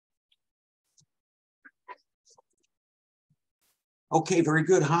Okay, very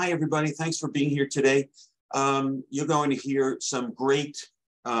good. Hi, everybody. Thanks for being here today. You're going to hear some great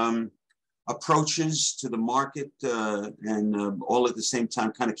approaches to the market and all at the same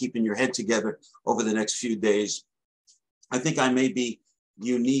time kind of keeping your head together over the next few days. I think I may be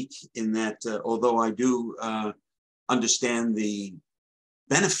unique in that although I do understand the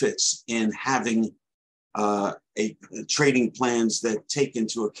benefits in having trading plans that take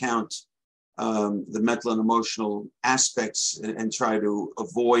into account the mental and emotional aspects and try to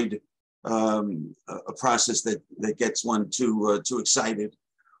avoid a process that gets one too excited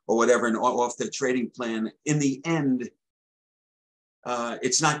or whatever and off their trading plan. In the end,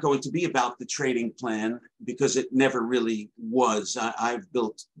 it's not going to be about the trading plan because it never really was. I've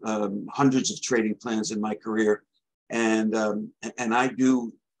built hundreds of trading plans in my career, and I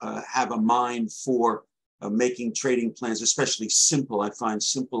do have a mind for making trading plans, especially simple. I find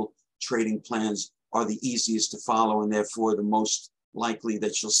simple trading plans are the easiest to follow and therefore the most likely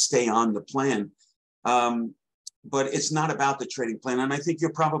that you'll stay on the plan. But it's not about the trading plan. And I think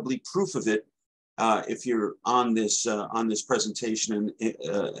you're probably proof of it if you're on this presentation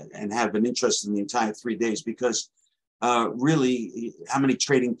and have been interested in the entire 3 days, because really, how many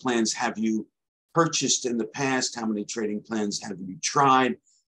trading plans have you purchased in the past? How many trading plans have you tried,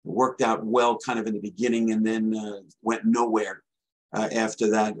 worked out well kind of in the beginning and then went nowhere? After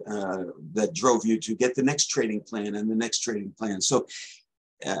that, that drove you to get the next trading plan and the next trading plan. So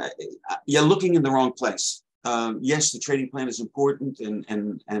you're looking in the wrong place. Yes, the trading plan is important,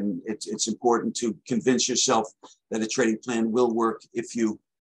 and it's important to convince yourself that a trading plan will work if you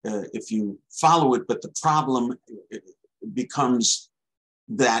follow it. But the problem becomes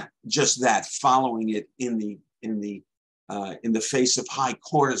that following it in the face of high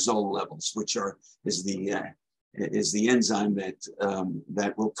cortisol levels, which is the enzyme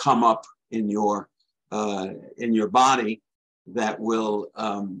that will come up in your body that will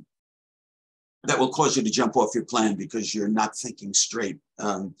cause you to jump off your plan because you're not thinking straight.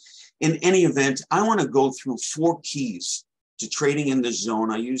 In any event, I want to go through 4 keys to trading in the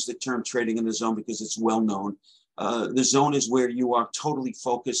zone. I use the term trading in the zone because it's well known. The zone is where you are totally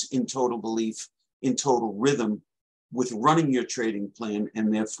focused, in total belief, in total rhythm with running your trading plan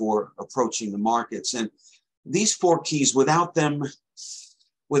and therefore approaching the markets. And these 4 keys, without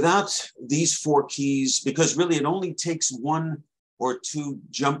these 4 keys, because really it only takes 1 or 2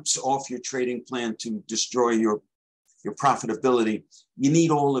 jumps off your trading plan to destroy your profitability. You need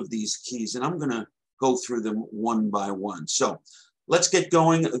all of these keys, and I'm going to go through them one by one. So let's get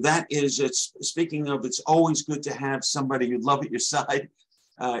going. Speaking of, it's always good to have somebody you love at your side.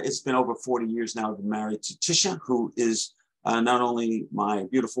 It's been over 40 years now. I've been married to Tisha, who is not only my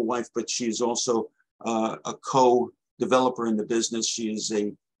beautiful wife, but she is also a co-developer in the business. She is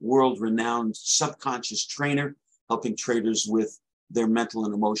a world-renowned subconscious trainer, helping traders with their mental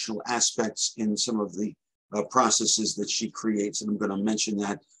and emotional aspects in some of the processes that she creates. And I'm going to mention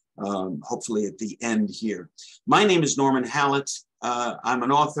that hopefully at the end here. My name is Norman Hallett. I'm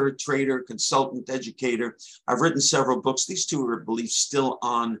an author, trader, consultant, educator. I've written several books. These 2 are, I believe, still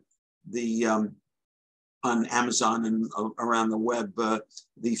on Amazon and around the web.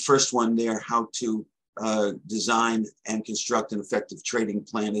 The first one there, How to Design and Construct an Effective Trading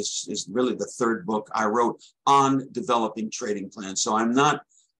Plan, is really the 3rd book I wrote on developing trading plans. So I'm not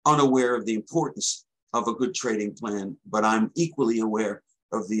unaware of the importance of a good trading plan, but I'm equally aware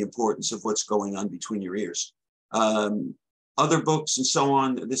of the importance of what's going on between your ears. Other books and so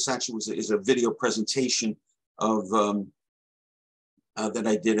on. This actually is a video presentation of that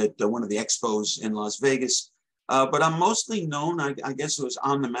I did at one of the expos in Las Vegas. But I'm mostly known, I guess it was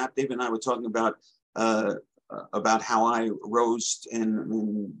on the map. Dave and I were talking about how I rose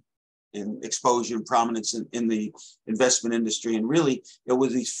in exposure and prominence in the investment industry. And really, it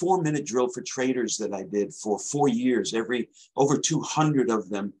was these 4-minute drill for traders that I did for 4 years, over 200 of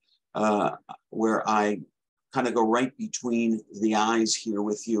them, where I kind of go right between the eyes here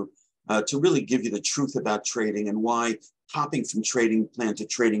with you to really give you the truth about trading and why hopping from trading plan to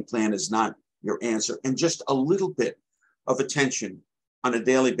trading plan is not your answer. And just a little bit of attention on a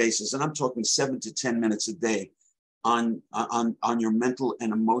daily basis, and I'm talking 7 to 10 minutes a day on your mental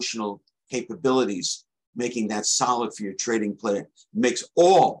and emotional capabilities, making that solid for your trading plan makes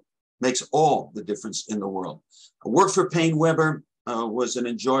all the difference in the world. I worked for Payne Weber, was an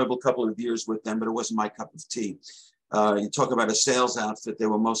enjoyable couple of years with them, but it wasn't my cup of tea. You talk about a sales outfit, they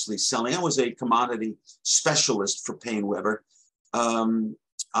were mostly selling. I was a commodity specialist for Payne Weber.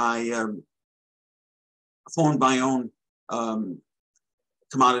 I formed my own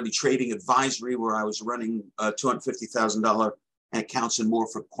commodity trading advisory where I was running $250,000 accounts and more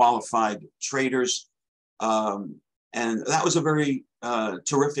for qualified traders. And that was a very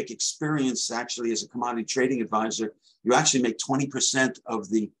terrific experience. Actually, as a commodity trading advisor, you actually make 20% of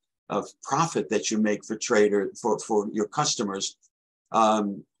the profit that you make for your customers.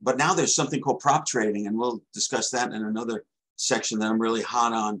 But now there's something called prop trading, and we'll discuss that in another section that I'm really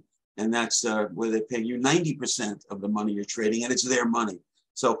hot on. And that's where they pay you 90% of the money you're trading, and it's their money.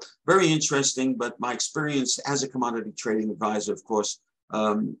 So very interesting. But my experience as a commodity trading advisor, of course,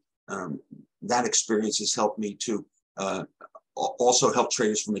 that experience has helped me to also help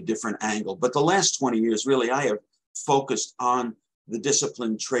traders from a different angle. But the last 20 years, really, I have focused on the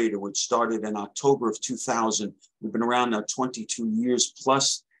disciplined trader, which started in October of 2000. We've been around now 22 years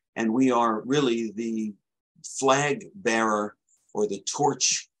plus, and we are really the flag bearer or the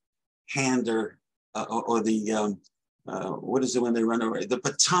torch hander or the, what is it when they run away? The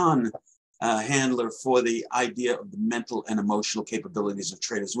baton handler for the idea of the mental and emotional capabilities of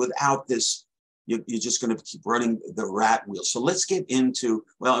traders. Without this, you're just going to keep running the rat wheel. So let's get into,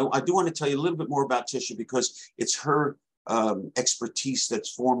 well, I do want to tell you a little bit more about Tisha because it's her expertise that's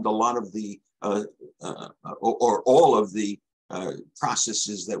formed a lot of the, or all of the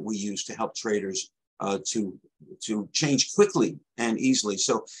processes that we use to help traders to change quickly and easily.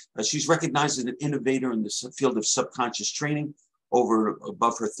 So she's recognized as an innovator in the field of subconscious training.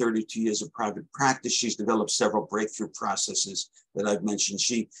 Above her 32 years of private practice, she's developed several breakthrough processes that I've mentioned.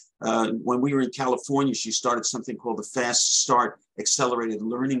 When we were in California, she started something called the Fast Start Accelerated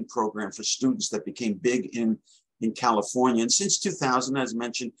Learning Program for students that became big in California. And since 2000, as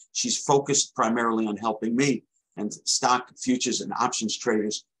mentioned, she's focused primarily on helping me and stock, futures, and options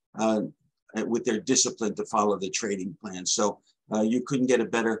traders with their discipline to follow the trading plan. So you couldn't get a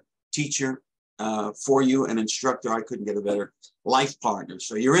better teacher for you, an instructor. I couldn't get a better life partner.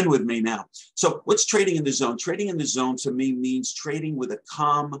 So you're in with me now. So what's trading in the zone? Trading in the zone to me means trading with a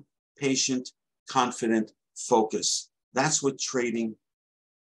calm, patient, confident focus. That's what trading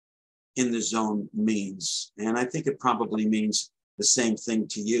in the zone means. And I think it probably means the same thing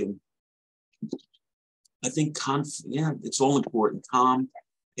to you. I think, it's all important. Calm,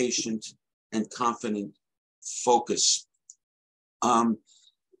 patient, and confident focus.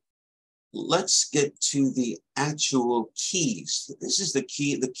 Let's get to the actual keys. This is the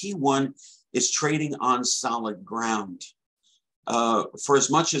key. The key one is trading on solid ground. For as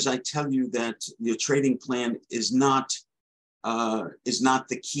much as I tell you that your trading plan is not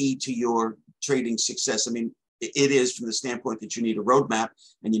the key to your trading success. I mean, it is from the standpoint that you need a roadmap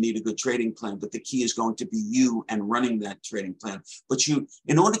and you need a good trading plan, but the key is going to be you and running that trading plan. But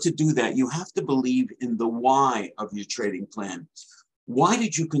in order to do that, you have to believe in the why of your trading plan. Why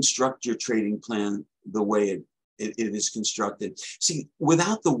did you construct your trading plan the way it is constructed? See,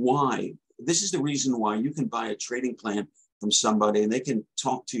 without the why, this is the reason why you can buy a trading plan from somebody and they can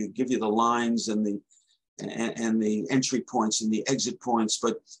talk to you, give you the lines and the entry points and the exit points.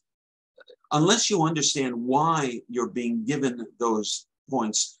 But unless you understand why you're being given those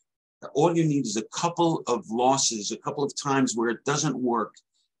points, all you need is a couple of losses, a couple of times where it doesn't work,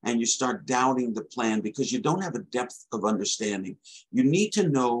 and you start doubting the plan because you don't have a depth of understanding. You need to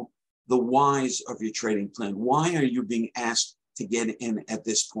know the whys of your trading plan. Why are you being asked to get in at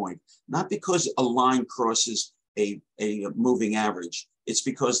this point? Not because a line crosses a moving average. It's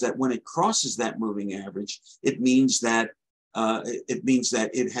because that when it crosses that moving average, it means that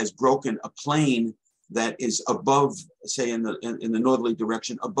it has broken a plane that is above, say in the northerly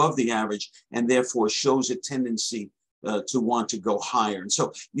direction, above the average, and therefore shows a tendency to want to go higher. And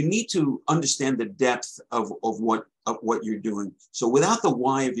so you need to understand the depth of what you're doing. So without the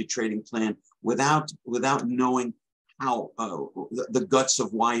why of your trading plan, without knowing how the guts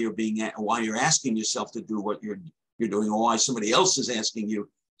of why you're asking yourself to do what you're doing, or why somebody else is asking you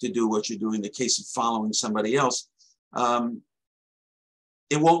to do what you're doing, in the case of following somebody else,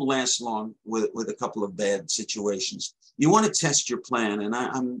 it won't last long with a couple of bad situations. You want to test your plan, and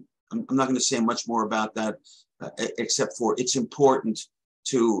I'm not going to say much more about that, except for it's important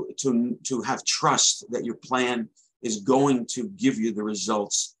to have trust that your plan is going to give you the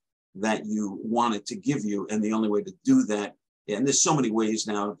results that you want it to give you. And the only way to do that, and there's so many ways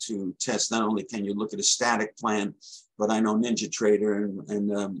now to test. Not only can you look at a static plan, but I know NinjaTrader and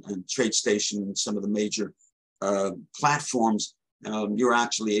TradeStation and some of the major platforms, you're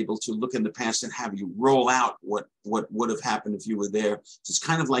actually able to look in the past and have you roll out what would have happened if you were there. So it's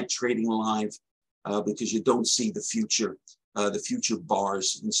kind of like trading live because you don't see the future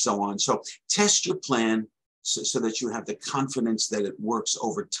bars and so on. So test your plan so that you have the confidence that it works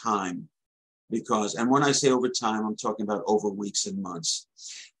over time. And when I say over time, I'm talking about over weeks and months.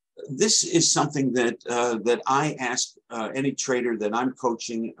 this is something that that I ask any trader that I'm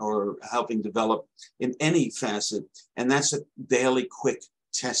coaching or helping develop in any facet, and that's a daily quick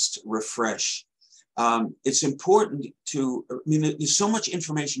test refresh. It's important to, I mean, there's so much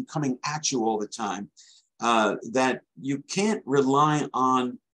information coming at you all the time that you can't rely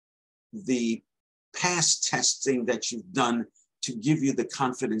on the past testing that you've done to give you the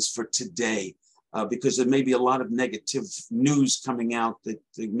confidence for today. Because there may be a lot of negative news coming out that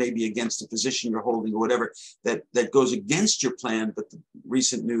may be against the position you're holding or whatever that goes against your plan, but the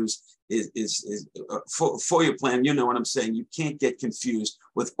recent news is for your plan. You know what I'm saying? You can't get confused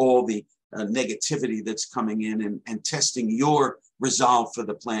with all the negativity that's coming in and testing your resolve for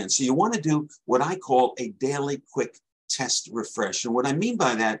the plan. So you want to do what I call a daily quick test refresh. And what I mean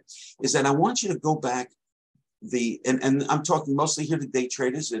by that is that I want you to go back and I'm talking mostly here to day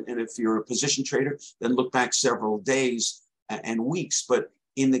traders, and if you're a position trader, then look back several days and weeks. But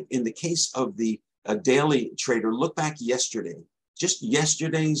in the case of the daily trader, look back yesterday, just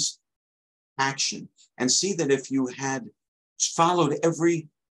yesterday's action, and see that if you had followed every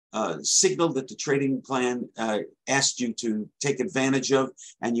signal that the trading plan asked you to take advantage of,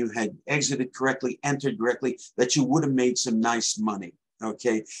 and you had exited correctly, entered correctly, that you would have made some nice money.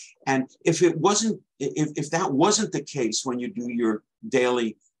 Okay, and if it wasn't, if that wasn't the case when you do your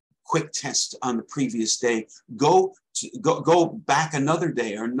daily quick test on the previous day, go back another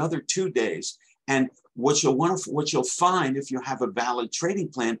day or another 2 days, and what you'll find if you have a valid trading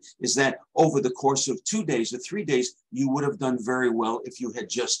plan is that over the course of 2 days or 3 days, you would have done very well if you had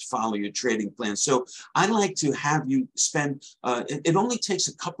just followed your trading plan. So I like to have you spend. It only takes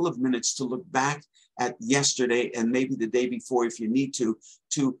a couple of minutes to look back at yesterday and maybe the day before if you need to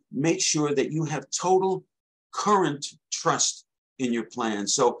make sure that you have total current trust in your plan.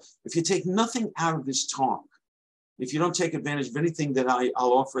 So if you take nothing out of this talk, if you don't take advantage of anything that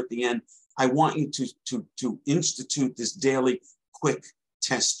I'll offer at the end, I want you to institute this daily quick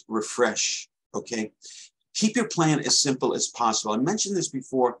test refresh, okay? Keep your plan as simple as possible. I mentioned this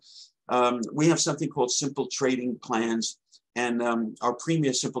before. We have something called simple trading plans. And our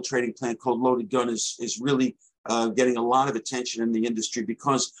premier simple trading plan called Loaded Gun is really getting a lot of attention in the industry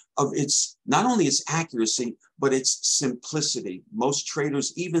because of its, not only its accuracy, but its simplicity. Most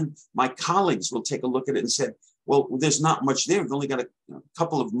traders, even my colleagues, will take a look at it and say, well, there's not much there. We've only got a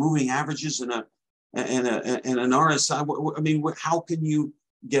couple of moving averages and an RSI. I mean, how can you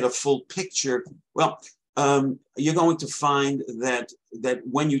get a full picture? Well, you're going to find that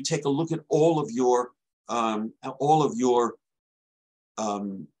when you take a look at all of your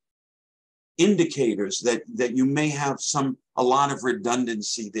indicators, that you may have a lot of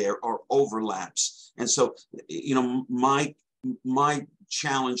redundancy there or overlaps. And so, you know, my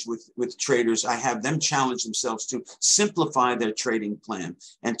challenge with traders, I have them challenge themselves to simplify their trading plan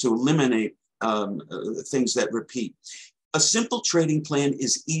and to eliminate things that repeat. A simple trading plan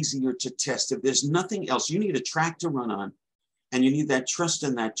is easier to test. If there's nothing else, you need a track to run on, and you need that trust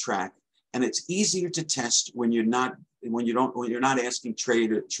in that track. And it's easier to test when you're not asking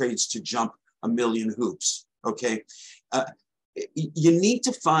trades to jump a million hoops. Okay, you need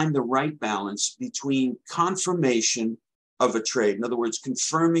to find the right balance between confirmation of a trade, in other words,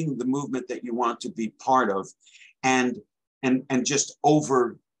 confirming the movement that you want to be part of, and just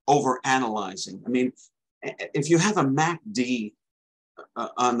over analyzing. I mean, if you have a MACD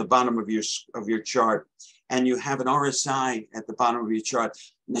on the bottom of your chart, and you have an RSI at the bottom of your chart,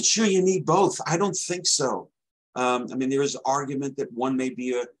 I'm not sure you need both. I don't think so. I mean, there is argument that one may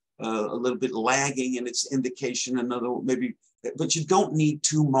be a little bit lagging in its indication, another maybe, but you don't need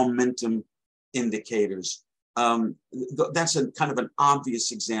two momentum indicators. That's a kind of an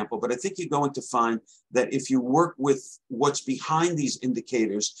obvious example, but I think you're going to find that if you work with what's behind these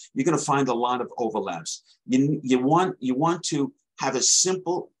indicators, you're going to find a lot of overlaps. You want to have as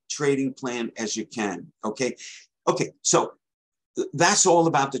simple trading plan as you can. Okay, so that's all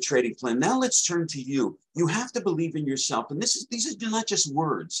about the trading plan. Now let's turn to you. You have to believe in yourself, and these are not just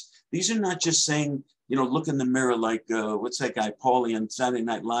words. These are not just saying, you know, look in the mirror like what's that guy Paulie on Saturday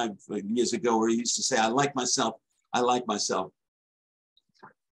Night Live years ago, where he used to say, "I like myself. I like myself."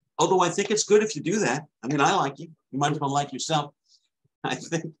 Although I think it's good if you do that. I mean, I like you. You might as well like yourself. I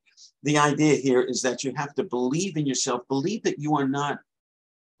think the idea here is that you have to believe in yourself. Believe that you are not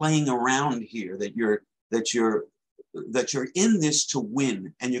playing around here. That you're in this to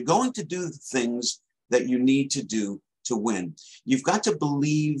win, and you're going to do the things that you need to do to win. You've got to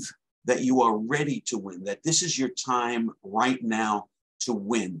believe that you are ready to win, that this is your time right now to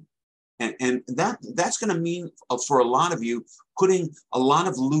win. And that's going to mean for a lot of you putting a lot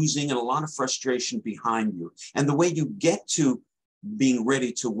of losing and a lot of frustration behind you. And the way you get to being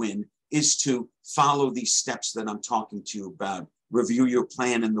ready to win is to follow these steps that I'm talking to you about. Review your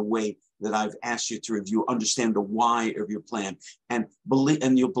plan in the way that I've asked you to review, understand the why of your plan, and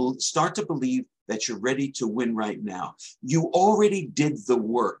you'll start to believe that you're ready to win right now. You already did the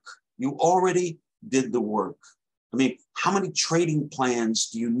work. You already did the work. I mean, how many trading plans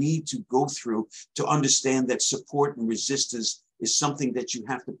do you need to go through to understand that support and resistance is something that you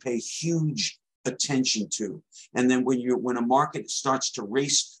have to pay huge attention to? And then when a market starts to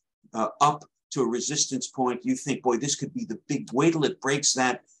race up to a resistance point, you think, boy, this could be the big, wait till it breaks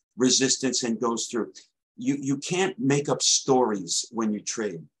that resistance and goes through. You can't make up stories when you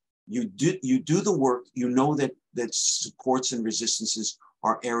trade. You do the work. You know that supports and resistances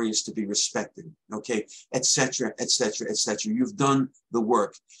are areas to be respected, okay, et cetera, et cetera, et cetera. You've done the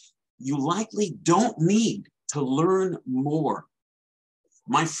work. You likely don't need to learn more.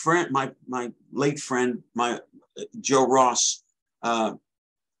 My friend, my late friend, Joe Ross,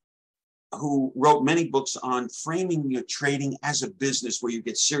 who wrote many books on framing your trading as a business where you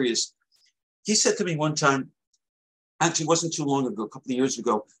get serious. He said to me one time, actually it wasn't too long ago, a couple of years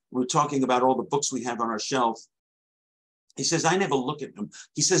ago, we were talking about all the books we have on our shelf. He says, I never look at them.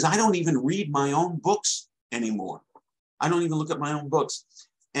 He says, I don't even read my own books anymore. I don't even look at my own books.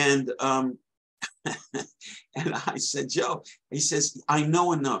 And and I said, Joe, he says, I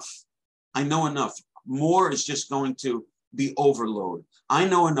know enough. I know enough. More is just going to be overload. I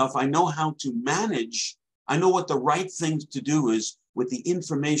know enough. I know how to manage. I know what the right thing to do is with the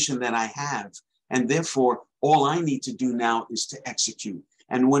information that I have. And therefore, all I need to do now is to execute.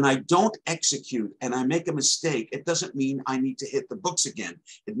 And when I don't execute and I make a mistake, it doesn't mean I need to hit the books again.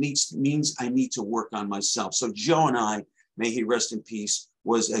 It means I need to work on myself. So Joe and I, may he rest in peace,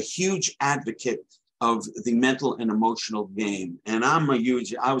 was a huge advocate of the mental and emotional game. And I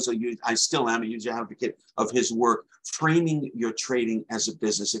still am a huge advocate of his work, framing your trading as a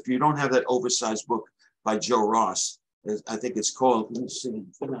business. If you don't have that oversized book by Joe Ross, I think it's called, let me see,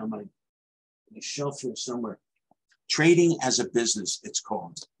 put it on my shelf here somewhere. Trading as a Business, it's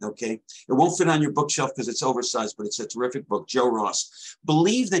called, okay? It won't fit on your bookshelf because it's oversized, but it's a terrific book, Joe Ross.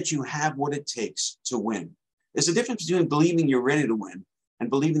 Believe that you have what it takes to win. There's a difference between believing you're ready to win and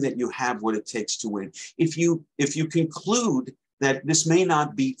believing that you have what it takes to win. If you conclude that this may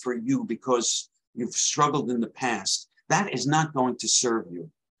not be for you because you've struggled in the past, that is not going to serve you.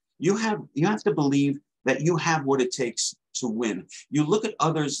 You have to believe that you have what it takes to win. You look at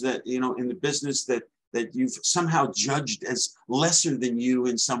others that, in the business that you've somehow judged as lesser than you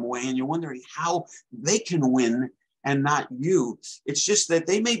in some way, and you're wondering how they can win and not you. It's just that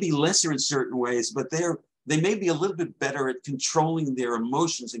they may be lesser in certain ways, but they may be a little bit better at controlling their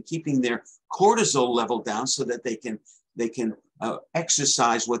emotions and keeping their cortisol level down so that they can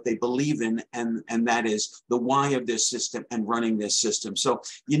exercise what they believe in, and that is the why of their system and running their system. So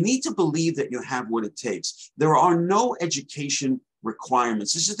you need to believe that you have what it takes. There are no education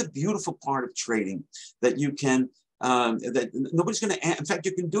requirements. This is the beautiful part of trading, that you can, that nobody's going to, in fact,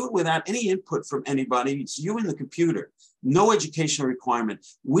 you can do it without any input from anybody. It's you and the computer. No educational requirement.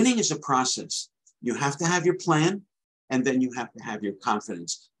 Winning is a process. You have to have your plan, and then you have to have your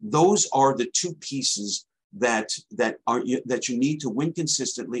confidence. Those are the two pieces that you need to win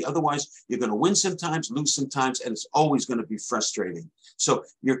consistently. Otherwise, you're going to win sometimes, lose sometimes, and it's always going to be frustrating. So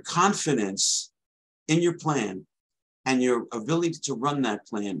your confidence in your plan and your ability to run that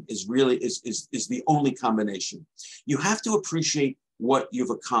plan is really is the only combination. You have to appreciate what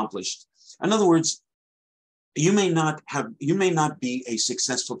you've accomplished. In other words, you may not be a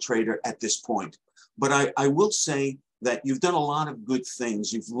successful trader at this point, but I will say that you've done a lot of good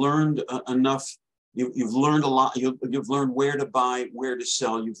things. You've learned enough. You've learned a lot. You've learned where to buy, where to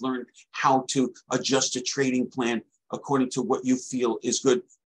sell. You've learned how to adjust a trading plan according to what you feel is good.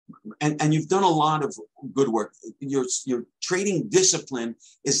 And you've done a lot of good work. Your trading discipline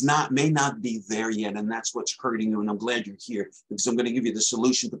may not be there yet, and that's what's hurting you. And I'm glad you're here because I'm going to give you the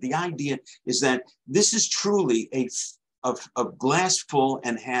solution. But the idea is that this is truly a glass full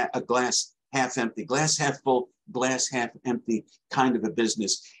and a glass half empty, glass half full, glass half empty kind of a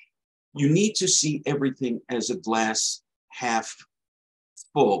business. You need to see everything as a glass half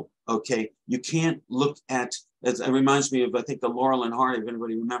full. Okay, you can't look at. It reminds me of, I think, the Laurel and Hardy, if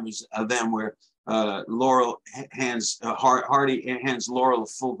anybody remembers them, where Hardy hands Laurel a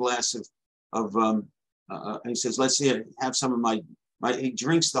full glass of and he says, let's see, have some of my, he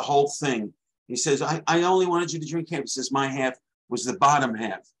drinks the whole thing. He says, I only wanted you to drink half. He says, my half was the bottom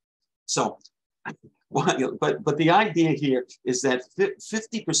half. So, but the idea here is that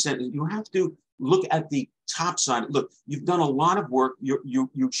 50%, you have to look at the top side. Look, you've done a lot of work. You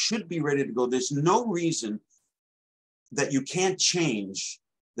should be ready to go. There's no reason that you can't change,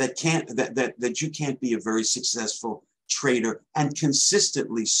 that you can't be a very successful trader, and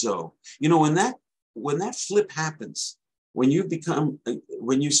consistently so. You know, when that flip happens, when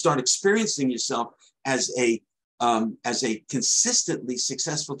you start experiencing yourself as a consistently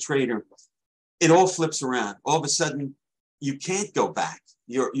successful trader, it all flips around. All of a sudden, you can't go back.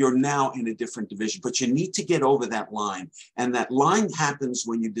 You're now in a different division, but you need to get over that line. And that line happens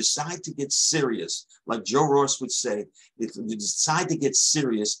when you decide to get serious. Like Joe Ross would say, if you decide to get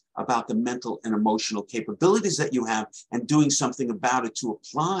serious about the mental and emotional capabilities that you have and doing something about it to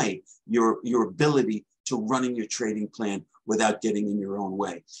apply your ability to running your trading plan without getting in your own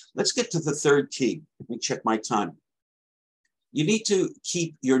way. Let's get to the third key. Let me check my time. You need to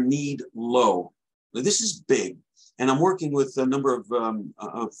keep your need low. Now, this is big. And I'm working with a number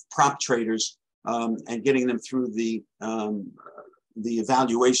of prop traders and getting them through the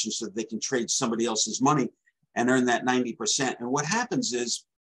evaluation so that they can trade somebody else's money and earn that 90%. And what happens is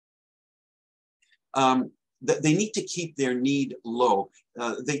that they need to keep their need low.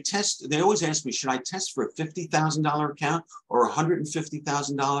 They always ask me, should I test for a $50,000 account or a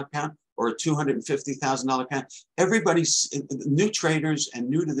 $150,000 account or a $250,000 account? Everybody's new traders and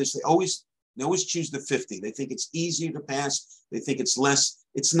new to this, they always choose the 50. They think it's easier to pass. They think it's less.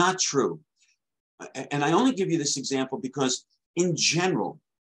 It's not true. And I only give you this example because in general,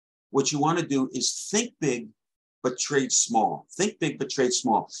 what you want to do is think big, but trade small. Think big, but trade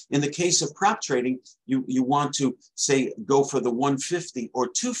small. In the case of prop trading, you want to say, go for the 150 or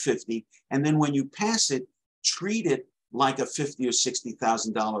 250. And then when you pass it, treat it like a $50,000 or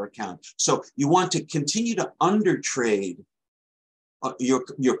 $60,000 account. So you want to continue to undertrade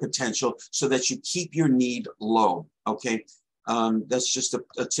your potential so that you keep your need low, okay? That's just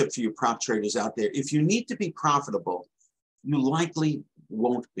a tip for you prop traders out there. If you need to be profitable, you likely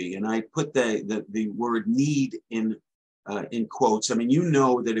won't be. And I put the word need in quotes. I mean, you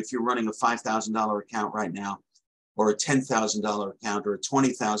know that if you're running a $5,000 account right now, or a $10,000 account, or a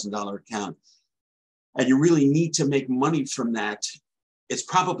 $20,000 account, and you really need to make money from that, it's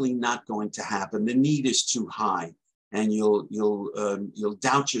probably not going to happen. The need is too high. And you'll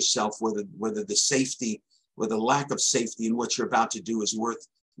doubt yourself whether the safety or the lack of safety in what you're about to do is worth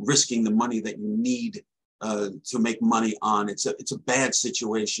risking the money that you need to make money on. It's a bad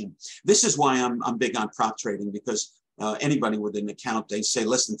situation. This is why I'm big on prop trading, because anybody with an account, they say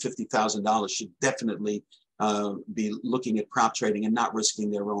less than $50,000 should definitely be looking at prop trading and not risking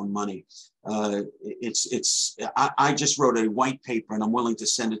their own money. I just wrote a white paper, and I'm willing to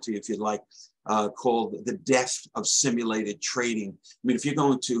send it to you if you'd like. Called The Death of Simulated Trading. I mean, if you're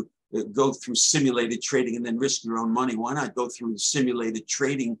going to go through simulated trading and then risk your own money, why not go through simulated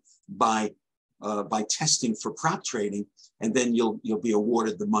trading by testing for prop trading, and then you'll be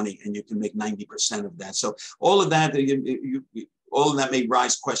awarded the money and you can make 90% of that. So all of that, all of that may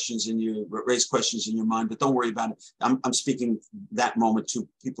raise questions in your mind, but don't worry about it. I'm speaking that moment to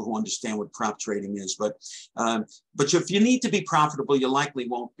people who understand what prop trading is. But if you need to be profitable, you likely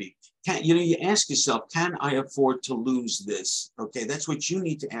won't be. You ask yourself, can I afford to lose this? Okay, that's what you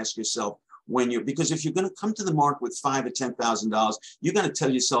need to ask yourself because if you're going to come to the market with $5,000 or $10,000, you're going to tell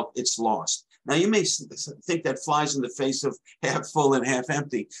yourself it's lost. Now, you may think that flies in the face of half full and half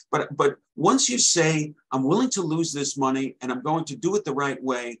empty, but once you say, I'm willing to lose this money and I'm going to do it the right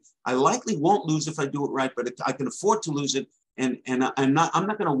way, I likely won't lose if I do it right, but if I can afford to lose it, and I'm not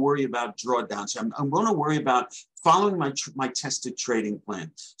going to worry about drawdowns. I'm going to worry about following my tested trading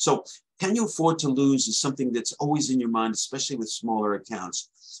plan. So can you afford to lose is something that's always in your mind, especially with smaller accounts.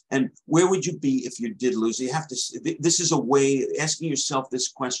 And where would you be if you did lose? You have to, this is a way, asking yourself this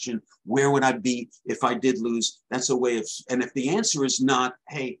question, where would I be if I did lose? That's a way of, and if the answer is not,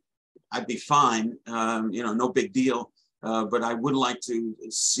 hey, I'd be fine, no big deal, but I would like to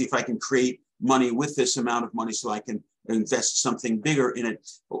see if I can create money with this amount of money so I can invest something bigger in it.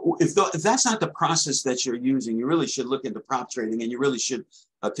 If that's not the process that you're using, you really should look into prop trading, and you really should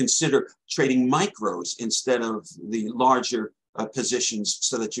consider trading micros instead of the larger positions,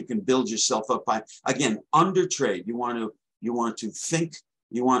 so that you can build yourself up by, again, under trade. You want to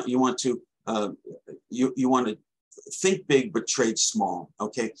think big but trade small.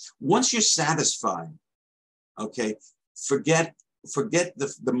 Okay, once you're satisfied, okay, forget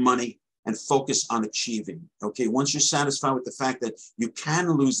the money and focus on achieving. Okay, once you're satisfied with the fact that you can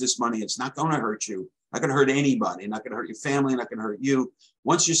lose this money, it's not going to hurt you, not going to hurt anybody, not going to hurt your family, not going to hurt you.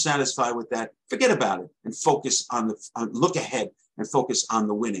 Once you're satisfied with that, forget about it and focus on look ahead and focus on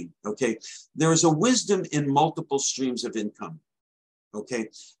the winning. Okay, there is a wisdom in multiple streams of income. Okay,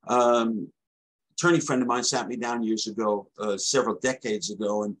 attorney friend of mine sat me down years ago, several decades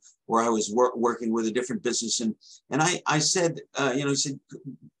ago, and where I was working with a different business, and I said, he said,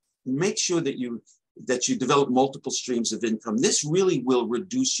 make sure that you develop multiple streams of income. This really will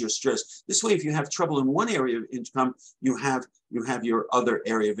reduce your stress. This way, if you have trouble in one area of income, you have your other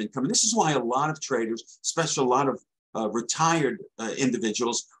area of income. And this is why a lot of traders, especially a lot of retired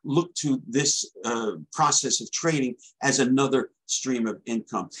individuals, look to this process of trading as another stream of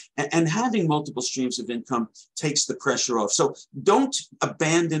income. And having multiple streams of income takes the pressure off. So don't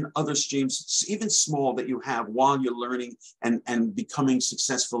abandon other streams, even small, that you have while you're learning and becoming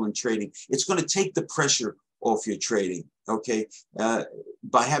successful in trading. It's going to take the pressure off your trading, okay?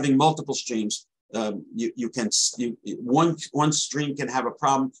 By having multiple streams, one stream can have a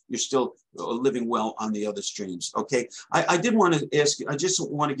problem. You're still living well on the other streams. Okay. I did want to ask you, I just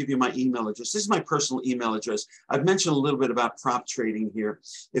want to give you my email address. This is my personal email address. I've mentioned a little bit about prop trading here.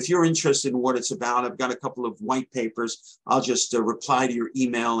 If you're interested in what it's about, I've got a couple of white papers. I'll just reply to your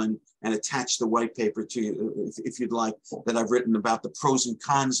email and attach the white paper to you if you'd like, that I've written about the pros and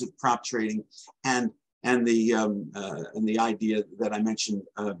cons of prop trading and the idea that I mentioned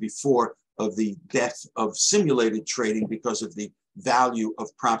before of the death of simulated trading because of the value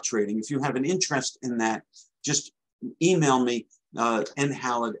of prop trading. If you have an interest in that, just email me,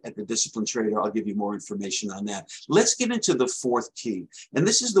 Hallett at The Disciplined Trader. I'll give you more information on that. Let's get into the fourth key. And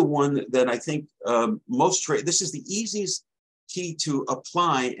this is the one that I think this is the easiest key to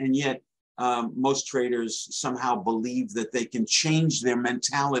apply, and yet most traders somehow believe that they can change their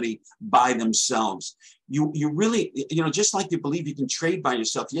mentality by themselves. You really, just like you believe you can trade by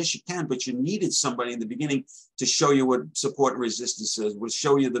yourself, yes, you can, but you needed somebody in the beginning to show you what support and resistance is, will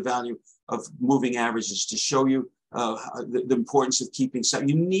show you the value of moving averages, to show you the importance of keeping. So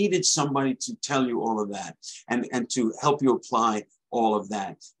you needed somebody to tell you all of that and to help you apply all of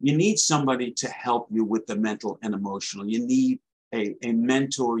that. You need somebody to help you with the mental and emotional. You need a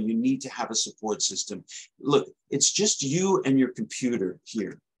mentor. You need to have a support system. Look, it's just you and your computer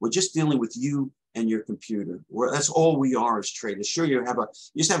here. We're just dealing with you and your computer. That's all we are as traders. Sure, you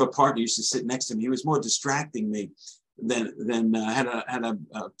used to have a partner who used to sit next to me. He was more distracting me than had a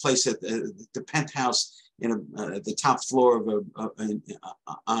place at the penthouse in the top floor of in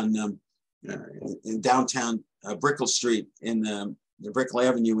downtown Brickell Street in Brickell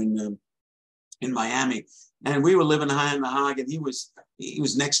Avenue in Miami. And we were living high in the hog, and he was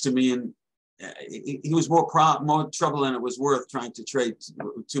next to me, and he was more trouble than it was worth trying to trade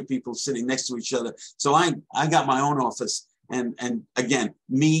two people sitting next to each other. So I got my own office, and again,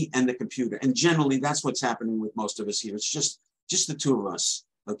 me and the computer. And generally, that's what's happening with most of us here. It's just the two of us,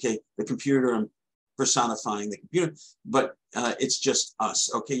 okay? The computer, I'm personifying the computer, but it's just us,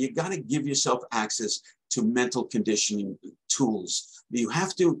 okay? You got to give yourself access to mental conditioning tools. You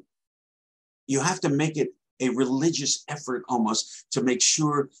have to make it a religious effort almost to make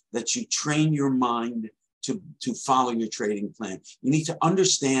sure that you train your mind to follow your trading plan. You need to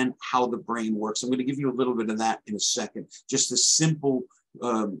understand how the brain works. I'm going to give you a little bit of that in a second. Just the simple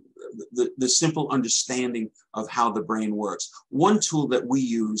understanding of how the brain works. One tool that we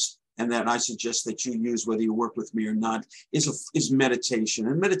use, and that I suggest that you use whether you work with me or not, is meditation.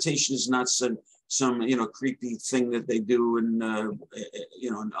 And meditation is not some creepy thing that they do in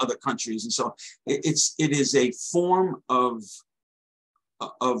in other countries, and so it is a form of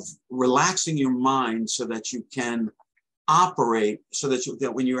relaxing your mind so that you can operate, so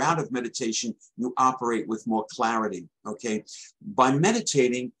that when you're out of meditation, you operate with more clarity. Okay, by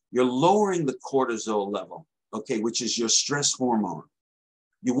meditating, you're lowering the cortisol level, okay, which is your stress hormone.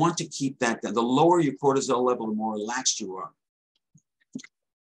 You want to keep that down. The lower your cortisol level, the more relaxed you are.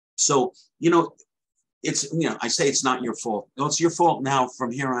 So, I say it's not your fault. No, it's your fault now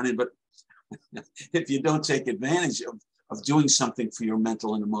from here on in, but if you don't take advantage of doing something for your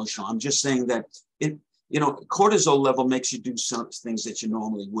mental and emotional, I'm just saying that cortisol level makes you do some things that you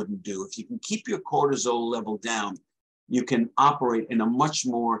normally wouldn't do. If you can keep your cortisol level down, you can operate in a much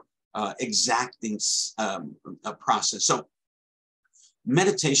more exacting process. So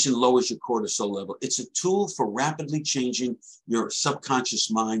meditation lowers your cortisol level. It's a tool for rapidly changing your subconscious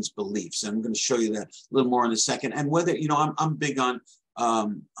mind's beliefs. And I'm going to show you that a little more in a second. And whether, I'm big on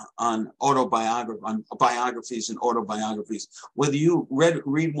biographies and autobiographies. Whether you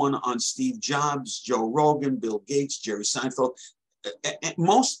read one on Steve Jobs, Joe Rogan, Bill Gates, Jerry Seinfeld,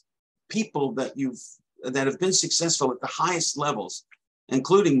 most people that have been successful at the highest levels,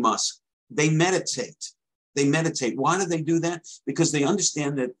 including Musk, they meditate. They meditate. Why do they do that? Because they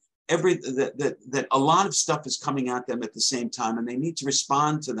understand that that a lot of stuff is coming at them at the same time, and they need to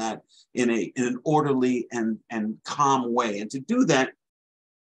respond to that in an orderly and calm way. And to do that,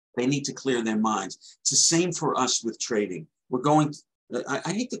 They need to clear their minds. It's the same for us with trading. We're going, I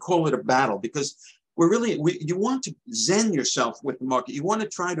hate to call it a battle because you want to zen yourself with the market. You want to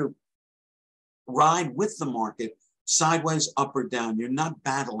try to ride with the market, sideways, up or down. You're not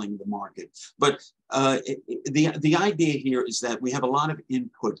battling the market. But the idea here is that we have a lot of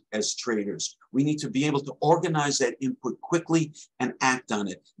input as traders. We need to be able to organize that input quickly and act on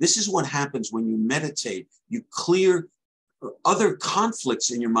it. This is what happens when you meditate. You clear other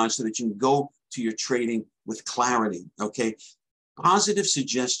conflicts in your mind so that you can go to your trading with clarity, okay? Positive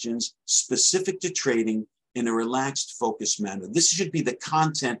suggestions specific to trading in a relaxed, focused manner. This should be the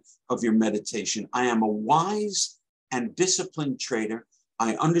content of your meditation. I am a wise and disciplined trader.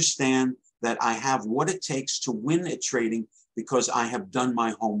 I understand that I have what it takes to win at trading because I have done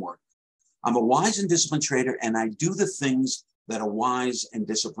my homework. I'm a wise and disciplined trader, and I do the things that a wise and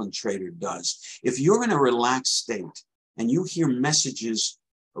disciplined trader does. If you're in a relaxed state and you hear messages,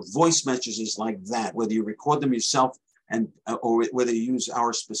 voice messages like that, whether you record them yourself or whether you use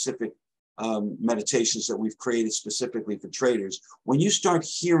our specific meditations that we've created specifically for traders, when you start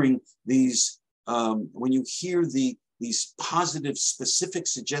hearing these, when you hear these positive, specific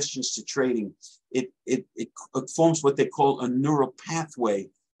suggestions to trading, it forms what they call a neural pathway,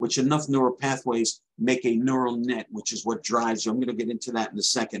 which enough neural pathways make a neural net, which is what drives you. I'm going to get into that in a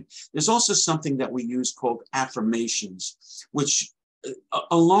second. There's also something that we use called affirmations, which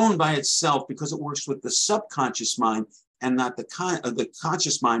alone by itself, because it works with the subconscious mind and not the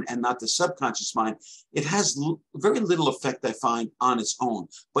conscious mind and not the subconscious mind, it has very little effect, I find, on its own.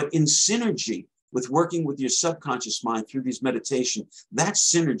 But in synergy with working with your subconscious mind through these meditation, that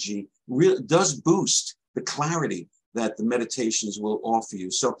synergy really does boost the clarity that the meditations will offer you.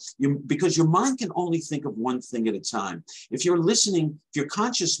 So because your mind can only think of one thing at a time. If you're listening, if your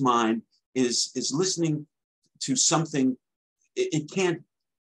conscious mind is listening to something, it can't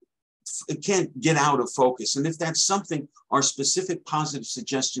get out of focus. And if that's something are specific positive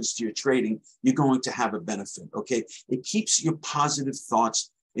suggestions to your trading, you're going to have a benefit, okay? It keeps your positive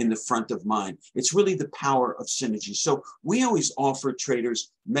thoughts in the front of mind. It's really the power of synergy. So we always offer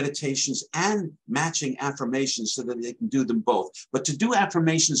traders meditations and matching affirmations so that they can do them both. But to do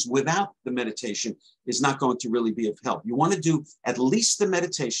affirmations without the meditation is not going to really be of help. You want to do at least the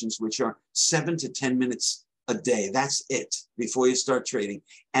meditations, which are 7 to 10 minutes a day. That's it before you start trading.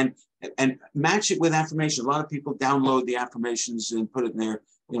 And match it with affirmations. A lot of people download the affirmations and put it in their,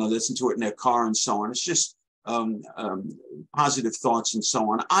 listen to it in their car and so on. It's just positive thoughts and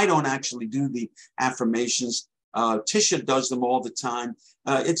so on. I don't actually do the affirmations. Tisha does them all the time.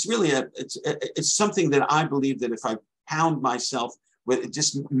 It's really it's something that I believe that if I pound myself with it,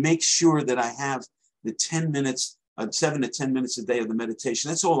 just make sure that I have the 10 minutes, 7 to 10 minutes a day of the meditation.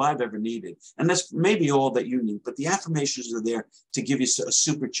 That's all I've ever needed. And that's maybe all that you need. But the affirmations are there to give you a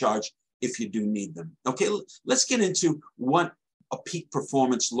supercharge if you do need them. Okay, let's get into what a peak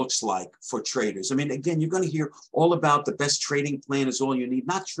performance looks like for traders. I mean, again, you're going to hear all about the best trading plan is all you need.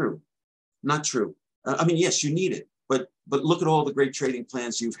 Not true. Not true. I mean, yes, you need it, but look at all the great trading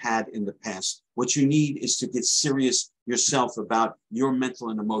plans you've had in the past. What you need is to get serious yourself about your mental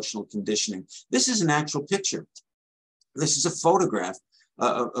and emotional conditioning. This is an actual picture. This is a photograph,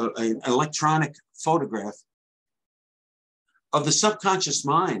 an electronic photograph of the subconscious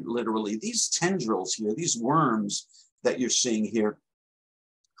mind, literally. These tendrils here, these worms that you're seeing here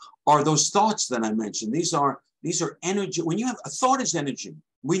are those thoughts that I mentioned. These are energy. When you have a thought is energy,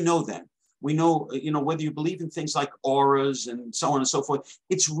 we know that. We know, whether you believe in things like auras and so on and so forth,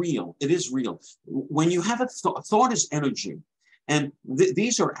 it's real. It is real. When you have a thought is energy, and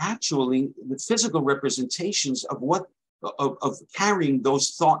these are actually the physical representations of of carrying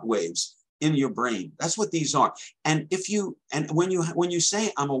those thought waves in your brain. That's what these are. And when you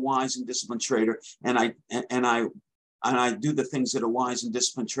say I'm a wise and disciplined trader, and I do the things that a wise and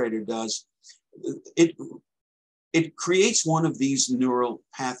disciplined trader does, it creates one of these neural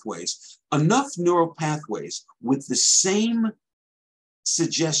pathways. Enough neural pathways with the same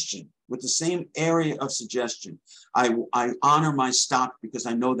suggestion, with the same area of suggestion. I honor my stock because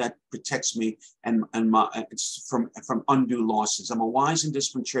I know that protects me and it's from undue losses. I'm a wise and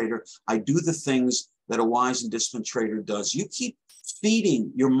disciplined trader. I do the things that a wise and disciplined trader does. You keep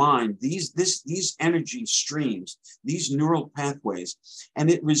feeding your mind these energy streams, these neural pathways, and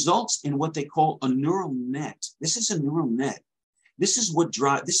it results in what they call a neural net. This is a neural net. This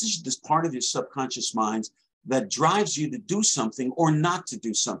is this part of your subconscious mind that drives you to do something or not to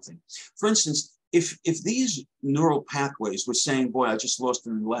do something. For instance, if these neural pathways were saying, boy, I just lost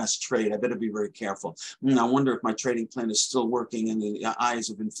in the last trade, I better be very careful. I wonder if my trading plan is still working in the eyes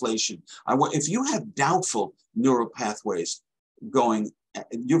of inflation. If you have doubtful neural pathways going,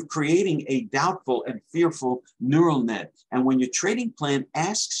 You're creating a doubtful and fearful neural net. And when your trading plan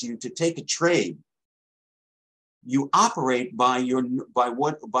asks you to take a trade, you operate by your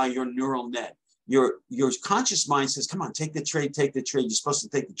neural net. Your conscious mind says, come on, take the trade, take the trade. You're supposed to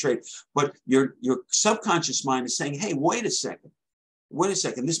take the trade. But your subconscious mind is saying, hey, wait a second,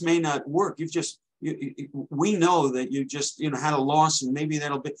 this may not work. We know that you just had a loss, and maybe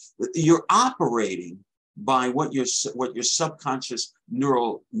that'll be. You're operating by what your subconscious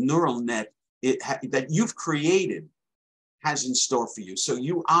neural net that you've created has in store for you. So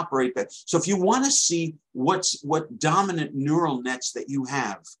you operate that. So if you want to see what dominant neural nets that you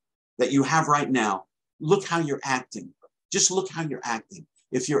have right now, look how you're acting. Just look how you're acting.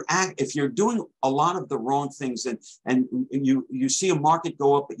 If you're doing a lot of the wrong things, and you see a market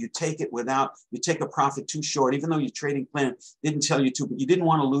go up, but you take a profit too short, even though your trading plan didn't tell you to, but you didn't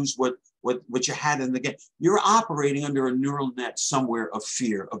want to lose what you had in the game. You're operating under a neural net somewhere of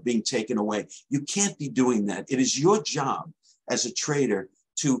fear of being taken away. You can't be doing that. It is your job as a trader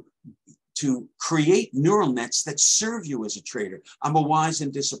to create neural nets that serve you as a trader. I'm a wise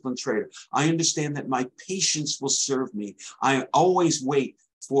and disciplined trader. I understand that my patience will serve me. I always wait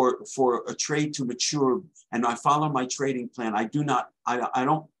for a trade to mature, and I follow my trading plan. I don't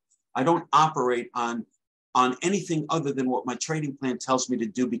operate on anything other than what my trading plan tells me to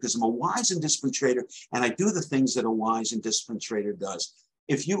do, because I'm a wise and disciplined trader, and I do the things that a wise and disciplined trader does.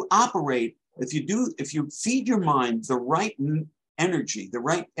 If you feed your mind the right energy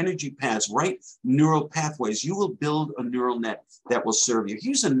paths, right neural pathways, you will build a neural net that will serve you.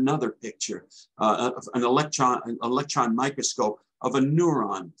 Here's another picture of an electron microscope of a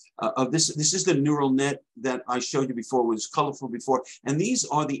neuron. This is the neural net that I showed you before. It was colorful before, and these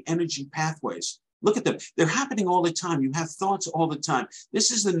are the energy pathways. Look at them. They're happening all the time. You have thoughts all the time.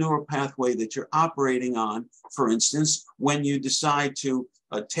 This is the neural pathway that you're operating on, for instance, when you decide to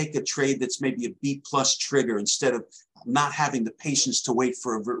take a trade that's maybe a B+ trigger instead of not having the patience to wait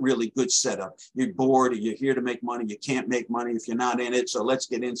for a really good setup. You're bored, or you're here to make money. You can't make money if you're not in it, so let's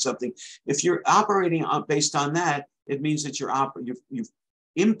get in something. If you're operating based on that, it means that you've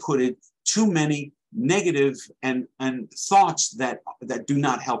inputted too many negative and thoughts that do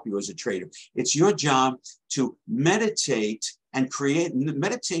not help you as a trader. It's your job to meditate and create.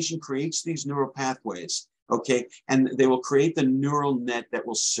 Meditation creates these neural pathways, okay? And they will create the neural net that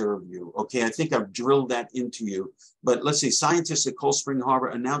will serve you, okay? I think I've drilled that into you. But let's see, scientists at Cold Spring Harbor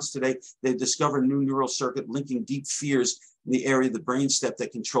announced today they've discovered a new neural circuit linking deep fears in the area of the brainstem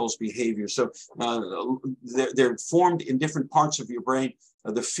that controls behavior. So they're formed in different parts of your brain.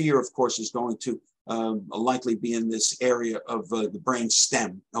 The fear, of course, is going to likely be in this area of the brain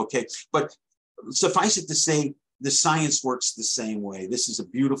stem, okay? But suffice it to say, the science works the same way. This is a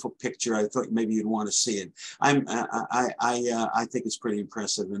beautiful picture. I thought maybe you'd want to see it. I think it's pretty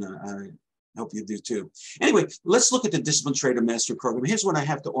impressive, and I hope you do too. Anyway, let's look at the Disciplined Trader Mastery Program. Here's what I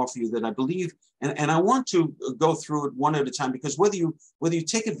have to offer you that I believe, and I want to go through it one at a time, because whether you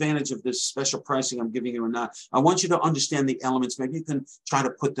take advantage of this special pricing I'm giving you or not, I want you to understand the elements. Maybe you can try to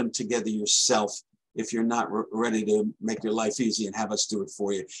put them together yourself if you're not ready to make your life easy and have us do it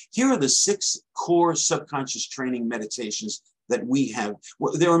for you. Here are the 6 core subconscious training meditations that we have.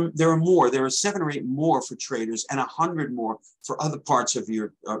 Well, there are more. There are 7 or 8 more for traders and 100 more for other parts of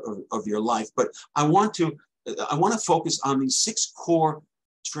your life. But I want to focus on these 6 core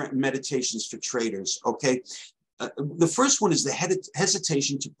meditations for traders. Okay. The first one is the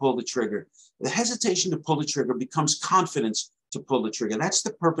hesitation to pull the trigger. The hesitation to pull the trigger becomes confidence to pull the trigger. That's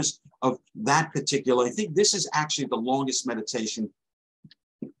the purpose of that particular. I think this is actually the longest meditation.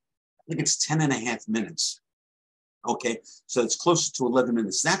 I think it's 10.5 minutes. Okay, so it's closer to 11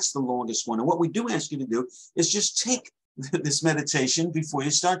 minutes. That's the longest one. And what we do ask you to do is just take this meditation before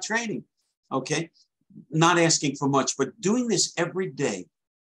you start trading. Okay, not asking for much, but doing this every day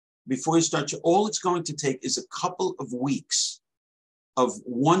before you start. All it's going to take is a couple of weeks of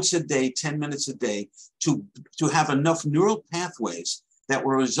once a day, 10 minutes a day, to have enough neural pathways that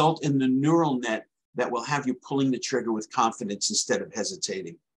will result in the neural net that will have you pulling the trigger with confidence instead of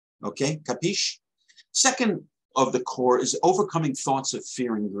hesitating. Okay, capiche? Second of the core is overcoming thoughts of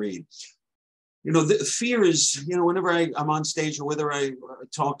fear and greed. The fear is, whenever I'm on stage or whether I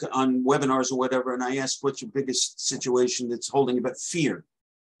talk on webinars or whatever, and I ask what's your biggest situation that's holding you, but fear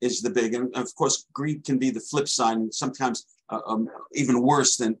is the big, and of course, greed can be the flip side, and sometimes even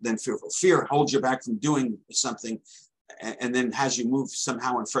worse than fearful. Fear holds you back from doing something, and then has you move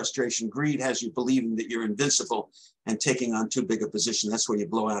somehow in frustration. Greed has you believing that you're invincible and taking on too big a position. That's where you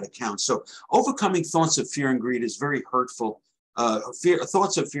blow out accounts. So overcoming thoughts of fear and greed is very hurtful.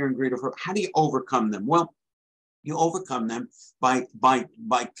 Thoughts of fear and greed are hurt. How do you overcome them? Well, You overcome them by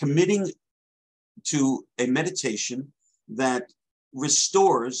committing to a meditation that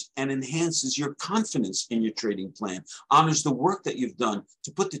restores and enhances your confidence in your trading plan, honors the work that you've done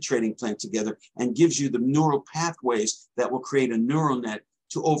to put the trading plan together, and gives you the neural pathways that will create a neural net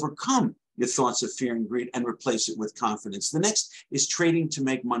to overcome your thoughts of fear and greed and replace it with confidence. The next is trading to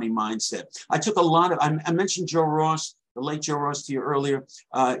make money mindset. I took a lot of, I mentioned Joe Ross, the late Joe Ross to you earlier.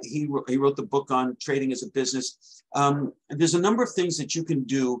 He wrote the book on trading as a business. There's a number of things that you can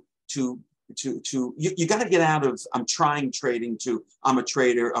do you got to get out of I'm trying trading to I'm a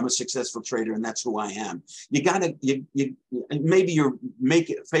trader, I'm a successful trader, and that's who I am. You got to maybe you're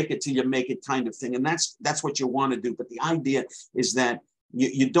fake it till you make it kind of thing, and that's what you want to do. But the idea is that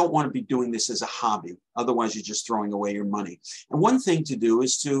you don't want to be doing this as a hobby. Otherwise, you're just throwing away your money. And one thing to do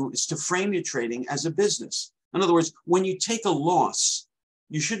is to frame your trading as a business. In other words, when you take a loss,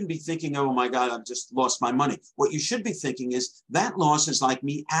 you shouldn't be thinking, oh my God, I've just lost my money. What you should be thinking is that loss is like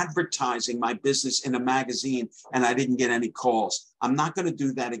me advertising my business in a magazine and I didn't get any calls. I'm not going to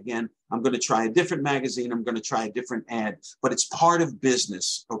do that again. I'm going to try a different magazine. I'm going to try a different ad, but it's part of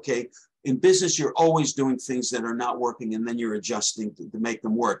business, okay? In business, you're always doing things that are not working and then you're adjusting to make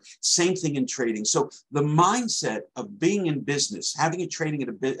them work. Same thing in trading. So the mindset of being in business, having it trading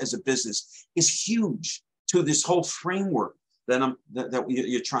as a business is huge to this whole framework that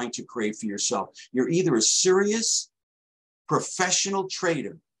you're trying to create for yourself. You're either a serious professional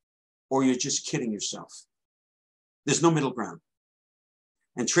trader or you're just kidding yourself. There's no middle ground.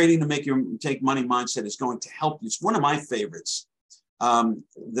 And trading to take money mindset is going to help you. It's one of my favorites of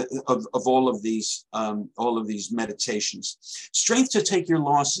all of these meditations. Strength to take your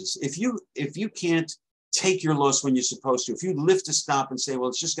losses. If you can't take your loss when you're supposed to, if you lift a stop and say, well,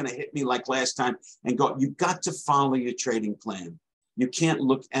 it's just going to hit me like last time and go, you've got to follow your trading plan. You can't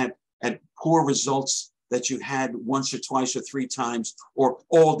look at poor results that you had once or twice or three times or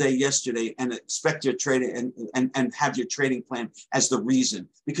all day yesterday and expect your trading and have your trading plan as the reason,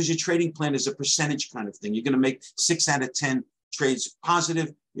 because your trading plan is a percentage kind of thing. You're going to make 6 out of 10 trades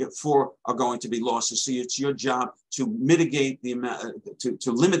positive, 4 are going to be losses. So it's your job to mitigate the amount,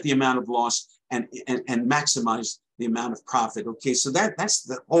 to limit the amount of loss and maximize the amount of profit. Okay, so that's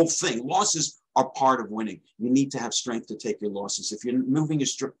the whole thing. Losses are part of winning. You need to have strength to take your losses. If you're moving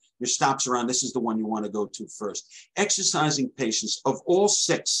your stops around, this is the one you want to go to first. Exercising patience. Of all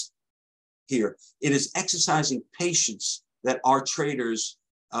 6 here, it is exercising patience that our traders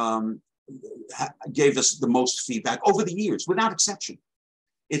gave us the most feedback over the years, without exception.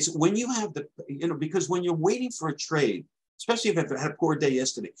 It's when you have because when you're waiting for a trade, especially if it had a poor day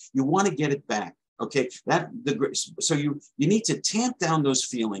yesterday, you want to get it back. Okay, so you need to tamp down those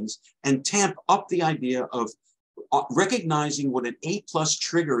feelings and tamp up the idea of recognizing what an A+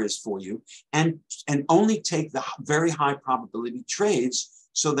 trigger is for you, and only take the very high probability trades,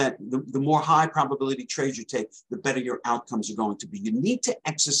 so that the more high probability trades you take, the better your outcomes are going to be. You need to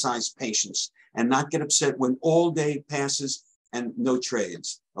exercise patience and not get upset when all day passes and no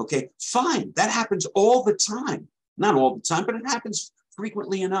trades. Okay, fine, that happens all the time. Not all the time, but it happens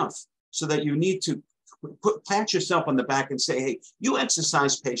frequently enough so that you need to pat yourself on the back and say, hey, you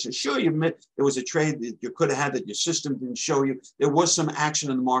exercise patience. Sure, you admit there was a trade that you could have had that your system didn't show you. There was some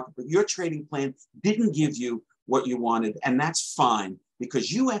action in the market, but your trading plan didn't give you what you wanted, and that's fine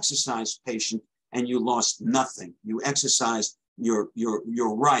because you exercised patience and you lost nothing. You exercised your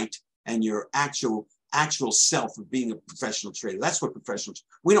right and your actual self of being a professional trader. That's what professionals,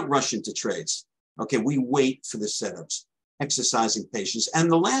 we don't rush into trades. Okay, we wait for the setups, exercising patience. And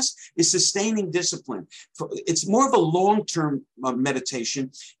the last is sustaining discipline. It's more of a long-term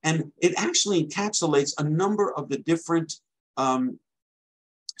meditation, and it actually encapsulates a number of the different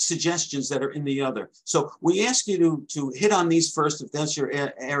suggestions that are in the other. So we ask you to hit on these first, if that's your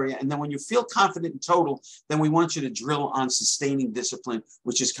area. And then when you feel confident in total, then we want you to drill on sustaining discipline,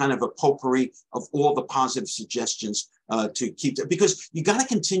 which is kind of a potpourri of all the positive suggestions to keep that, because you got to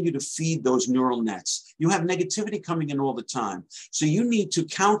continue to feed those neural nets. You have negativity coming in all the time. So you need to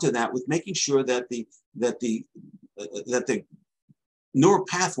counter that with making sure that the neural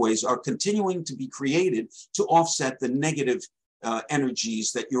pathways are continuing to be created to offset the negative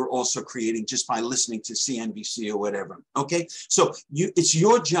energies that you're also creating just by listening to CNBC or whatever. Okay, so it's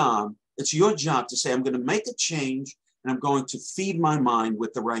your job to say, I'm going to make a change and I'm going to feed my mind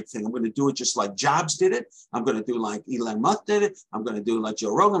with the right thing. I'm going to do it just like Jobs did it. I'm going to do like Elon Musk did it. I'm going to do like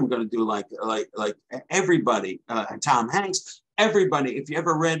Joe Rogan. I'm going to do like everybody, Tom Hanks, everybody. If you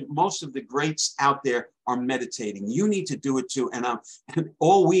ever read, most of the greats out there are meditating. You need to do it too. And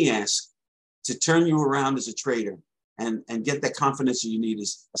all we ask to turn you around as a trader and get that confidence that you need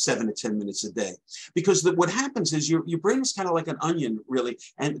is 7 to 10 minutes a day. Because what happens is your brain is kind of like an onion, really,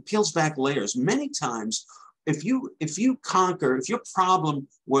 and it peels back layers. Many times, if your problem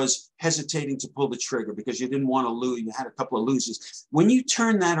was hesitating to pull the trigger because you didn't want to lose, you had a couple of losers, when you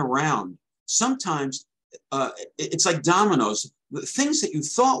turn that around, sometimes it's like dominoes. The things that you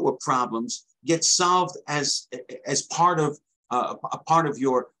thought were problems get solved as part of a part of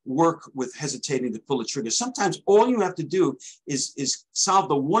your work with hesitating to pull the trigger. Sometimes all you have to do is solve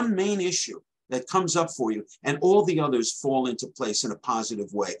the one main issue that comes up for you, and all the others fall into place in a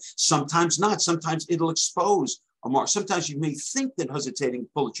positive way. Sometimes not. Sometimes it'll expose a mark. Sometimes you may think that hesitating to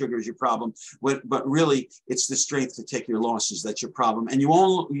pull the trigger is your problem, but really it's the strength to take your losses that's your problem. And you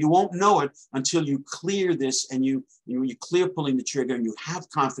won't know it until you clear this, and you clear pulling the trigger, and you have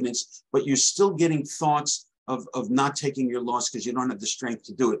confidence, but you're still getting thoughts of not taking your loss because you don't have the strength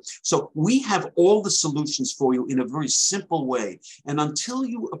to do it. So we have all the solutions for you in a very simple way. And until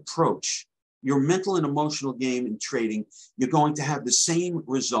you approach your mental and emotional game in trading, you're going to have the same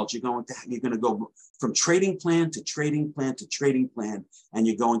results. You're going to go from trading plan to trading plan to trading plan, and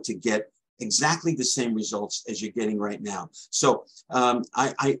you're going to get exactly the same results as you're getting right now. So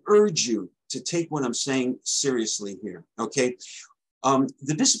I urge you to take what I'm saying seriously here, okay?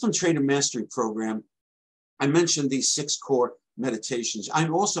 The Disciplined Trader Mastery Program, I mentioned these 6 core meditations. I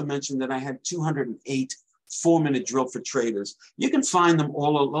also mentioned that I had 208 4-minute drill for traders. You can find them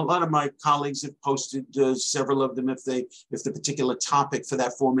all. A lot of my colleagues have posted several of them if the particular topic for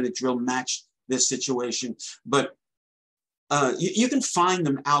that 4-minute drill matched this situation. But you can find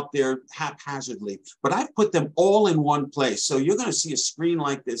them out there haphazardly, but I've put them all in one place. So you're going to see a screen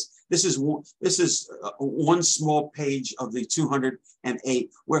like this. This is one small page of the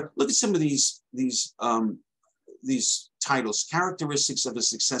 208. Where look at some of these titles: characteristics of a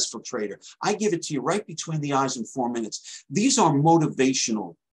successful trader. I give it to you right between the eyes in 4 minutes. These are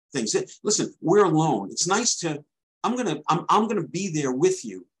motivational things. Listen, we're alone. It's nice to. I'm gonna be there with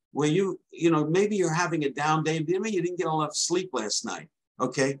you. Where you know, maybe you're having a down day, maybe you didn't get enough sleep last night,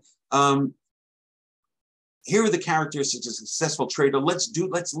 okay? Here are the characteristics of a successful trader. Let's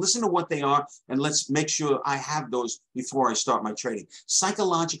listen to what they are, and let's make sure I have those before I start my trading.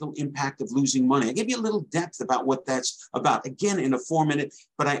 Psychological impact of losing money. I give you a little depth about what that's about, again, in a 4-minute,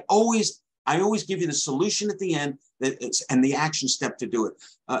 but I always give you the solution at the end and the action step to do it.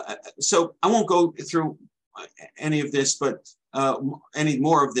 So I won't go through any of this, but any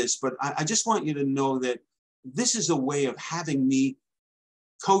more of this, but I just want you to know that this is a way of having me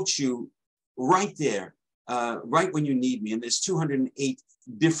coach you right there, right when you need me. And there's 208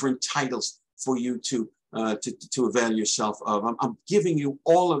 different titles for you to avail yourself of. I'm giving you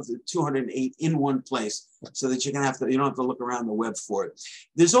all of the 208 in one place so that you don't have to look around the web for it.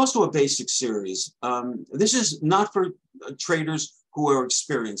 There's also a basic series. This is not for traders who are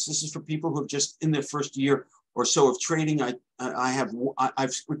experienced. This is for people who have just in their first year or so of trading.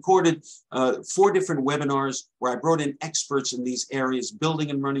 I've recorded 4 different webinars where I brought in experts in these areas: building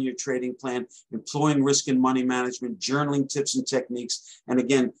and running your trading plan, employing risk and money management, journaling tips and techniques. And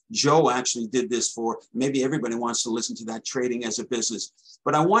again, Joe actually did this for, maybe everybody wants to listen to that, trading as a business.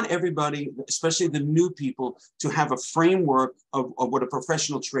 But I want everybody, especially the new people, to have a framework of what a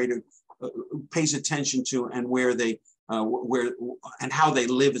professional trader pays attention to, and where and how they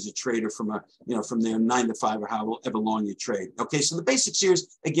live as a trader from their 9 to 5 or however long you trade. Okay, so the basic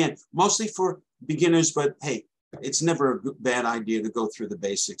series, again, mostly for beginners, but hey, it's never a bad idea to go through the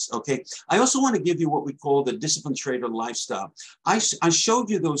basics. Okay, I also want to give you what we call the disciplined trader lifestyle. I showed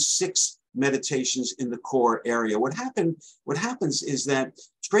you those 6 meditations in the core area. What happens is that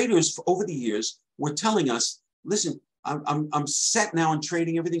traders over the years were telling us, listen, I'm set now in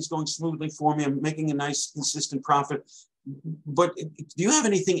trading. Everything's going smoothly for me. I'm making a nice, consistent profit. But do you have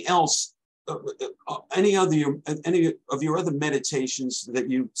anything else? Any of your other meditations that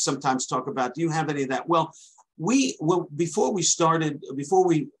you sometimes talk about? Do you have any of that? Well, before we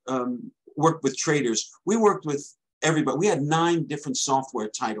worked with traders, we worked with everybody. We had 9 different software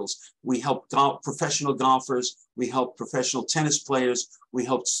titles. We helped professional golfers. We helped professional tennis players. We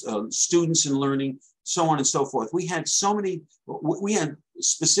helped students in learning, so on and so forth. We had so many, we had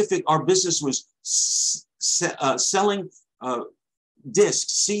specific, our business was selling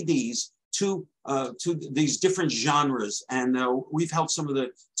discs, CDs to these different genres. And we've helped some of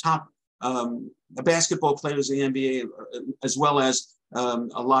the top basketball players in the NBA, as well as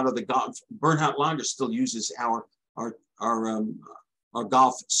a lot of the golf. Bernhard Langer still uses our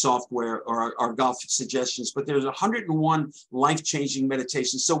golf software or our golf suggestions, but there's 101 life-changing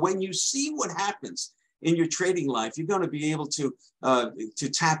meditations. So when you see what happens in your trading life, you're going to be able to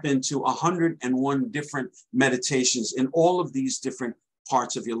tap into 101 different meditations in all of these different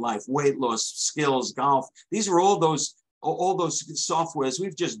parts of your life: weight loss, skills, golf. These are all those softwares.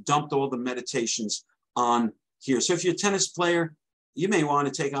 We've just dumped all the meditations on here. So if you're a tennis player, you may want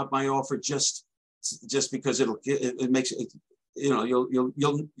to take up my offer just because it makes it,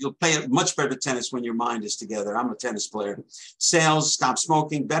 you'll play much better tennis when your mind is together. I'm a tennis player. Sales, stop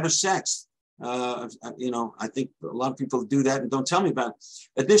smoking, better sex. I think a lot of people do that and don't tell me about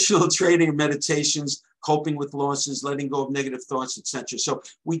it. Additional trading and meditations, coping with losses, letting go of negative thoughts, etc. So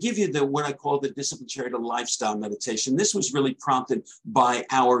we give you what I call the disciplined trader lifestyle meditation. This was really prompted by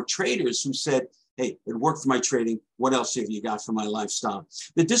our traders who said, hey, it worked for my trading. What else have you got for my lifestyle?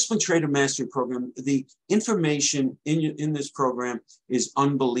 The Disciplined Trader Mastery Program, the information in this program is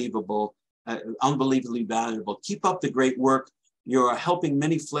unbelievable, unbelievably valuable. Keep up the great work. You're helping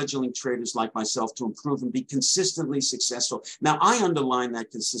many fledgling traders like myself to improve and be consistently successful. Now, I underline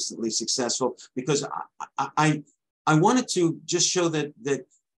that consistently successful because I wanted to just show that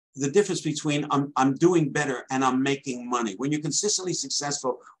the difference between I'm doing better and I'm making money. When you're consistently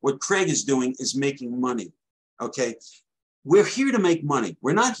successful, what Craig is doing is making money, okay? We're here to make money.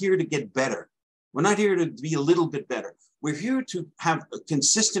 We're not here to get better. We're not here to be a little bit better. We're here to have a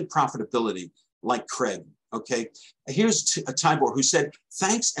consistent profitability like Craig, okay? Here's Tybor, who said,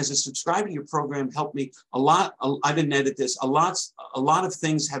 thanks, as a subscriber to your program helped me a lot. I didn't edit this. A lot of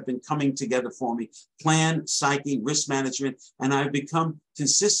things have been coming together for me: plan, psyche, risk management, and I've become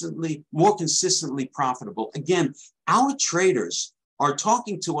more consistently profitable. Again, our traders are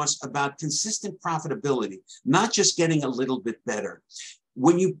talking to us about consistent profitability, not just getting a little bit better.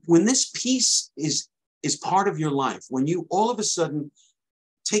 When this piece is part of your life, when you all of a sudden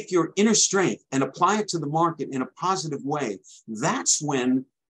take your inner strength and apply it to the market in a positive way, that's when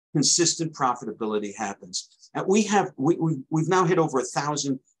consistent profitability happens. And we've now hit over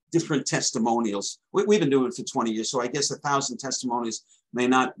 1,000 different testimonials. We've been doing it for 20 years, so I guess 1,000 testimonials may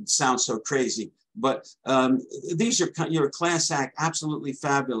not sound so crazy, but you're a class act, absolutely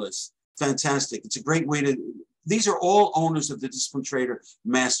fabulous, fantastic. It's a great way to. These are all owners of the Disciplined Trader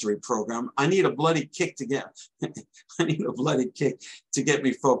Mastery Program. I need a bloody kick to get. I need a bloody kick to get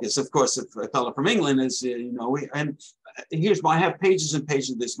me focused. Of course, if a fellow from England is, here's why I have pages and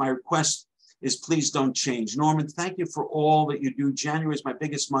pages of this. My request is please don't change. Norman, thank you for all that you do. January is my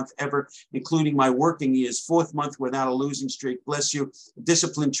biggest month ever, including my working years. 4th month without a losing streak. Bless you,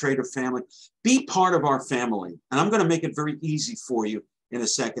 Disciplined Trader family. Be part of our family, and I'm going to make it very easy for you in a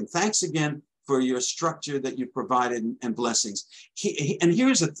second. Thanks again for your structure that you've provided and blessings. And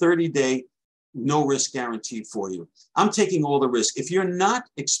here's a 30-day no risk guarantee for you. I'm taking all the risk. If you're not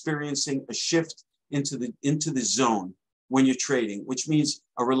experiencing a shift into the zone when you're trading, which means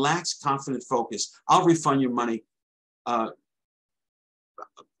a relaxed, confident focus, I'll refund your money,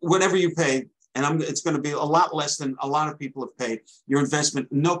 whatever you paid, and it's going to be a lot less than a lot of people have paid. Your investment,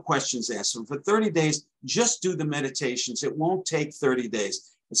 no questions asked. So for 30 days, just do the meditations. It won't take 30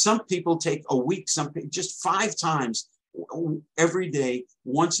 days. Some people take a week, just 5 times every day,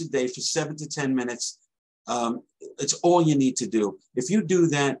 once a day for 7 to 10 minutes. It's all you need to do. If you do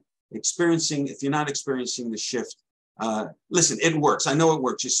that, if you're not experiencing the shift, listen, it works. I know it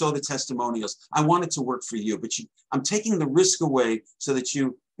works. You saw the testimonials. I want it to work for you, but I'm taking the risk away so that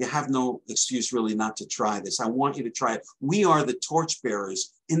you have no excuse really not to try this. I want you to try it. We are the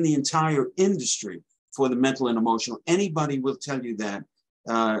torchbearers in the entire industry for the mental and emotional. Anybody will tell you that.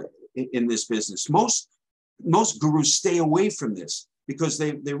 In this business, most gurus stay away from this because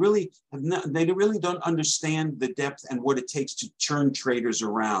they really don't understand the depth and what it takes to turn traders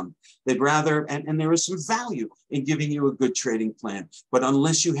around. They'd rather, and there is some value in giving you a good trading plan, but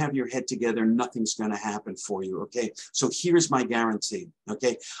unless you have your head together, nothing's going to happen for you. Okay, so here's my guarantee.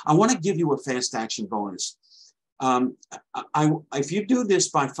 Okay, I want to give you a fast action bonus. If you do this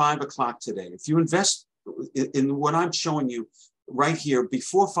by 5 o'clock today, if you invest in what I'm showing you right here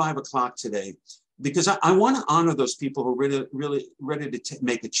before 5 o'clock today, because I want to honor those people who are really ready to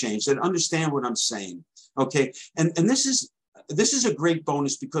make a change, that understand what I'm saying. Okay, and this is a great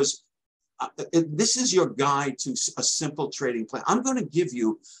bonus because this is your guide to a simple trading plan. I'm going to give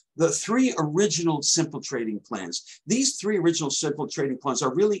you the 3 original simple trading plans. These 3 original simple trading plans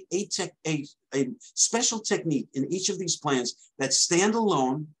are really a special technique in each of these plans that stand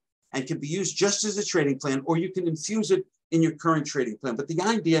alone and can be used just as a trading plan, or you can infuse it in your current trading plan. But the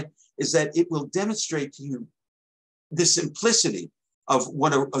idea is that it will demonstrate to you the simplicity of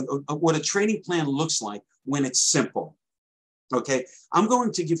what a trading plan looks like when it's simple. Okay, I'm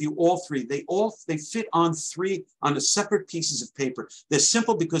going to give you all three. They fit on the separate pieces of paper. They're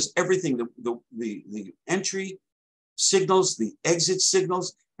simple because everything, the entry signals, the exit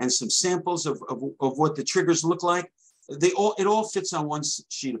signals, and some samples of what the triggers look like. It all fits on one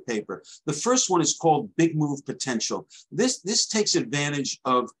sheet of paper. The first one is called Big Move Potential. This takes advantage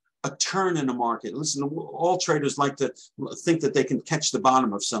of a turn in the market. Listen, all traders like to think that they can catch the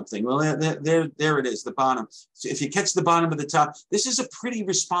bottom of something. Well, there it is, the bottom. So if you catch the bottom of the top, this is a pretty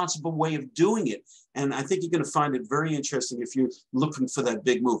responsible way of doing it. And I think you're going to find it very interesting if you're looking for that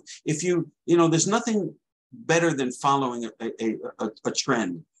big move. If there's nothing better than following a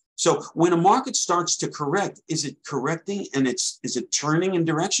trend. So when a market starts to correct, is it correcting and is it turning in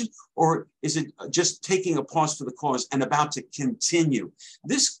direction, or is it just taking a pause for the cause and about to continue?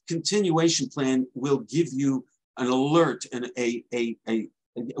 This continuation plan will give you an alert and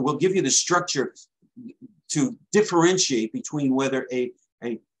will give you the structure to differentiate between whether a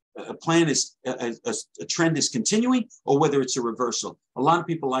plan is a trend is continuing or whether it's a reversal. A lot of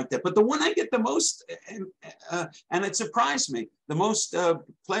people like that, but the one I get the most, and it surprised me, the most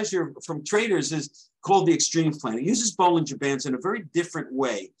pleasure from traders is called the extreme plan. It uses Bollinger Bands in a very different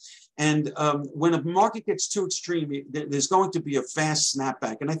way. And when a market gets too extreme, there's going to be a fast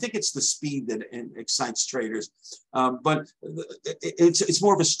snapback. And I think it's the speed that excites traders. But it's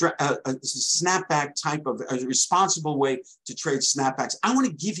more of a snapback type of a responsible way to trade snapbacks. I want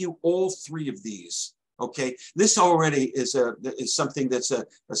to give you all three of these. Okay, this already is something that's a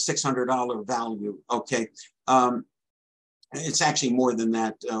 $600 value. Okay, it's actually more than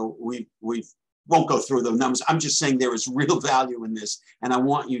that. We won't go through the numbers. I'm just saying there is real value in this, and I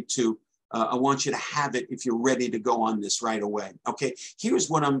want you to have it if you're ready to go on this right away. Okay,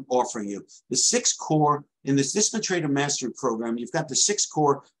 here's what I'm offering you: the 6 core in this Disciplined Trader Mastery Program. You've got the 6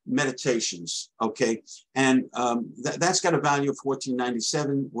 core meditations. Okay, and that's got a value of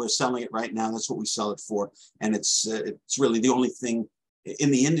 $14.97. We're selling it right now. That's what we sell it for, and it's really the only thing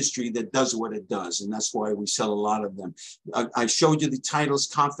in the industry that does what it does, and that's why we sell a lot of them. I showed you the titles: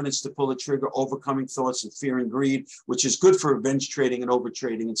 Confidence to Pull a Trigger, Overcoming Thoughts of Fear and Greed, which is good for revenge trading and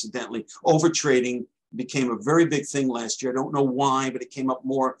overtrading. Incidentally, overtrading became a very big thing last year. I don't know why, but it came up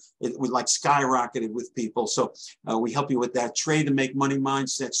more. It was like skyrocketed with people. So we help you with that. Trade to make money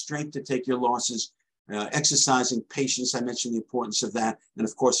mindset, strength to take your losses, exercising patience. I mentioned the importance of that. And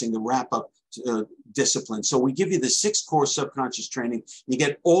of course, in the wrap up, discipline. So we give you the 6 core subconscious training. You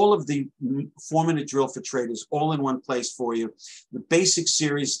get all of the 4-minute drill for traders all in one place for you. The basic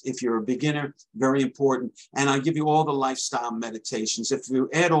series, if you're a beginner, very important. And I give you all the lifestyle meditations. If you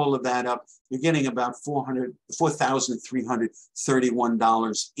add all of that up, you're getting about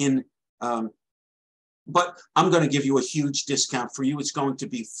 $4,331 in. But I'm going to give you a huge discount for you. It's going to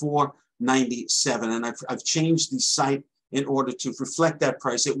be $497, and I've changed the site in order to reflect that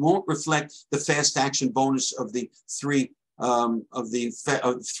price. It won't reflect the fast action bonus of the 3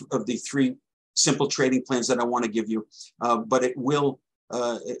 simple trading plans that I want to give you, but it will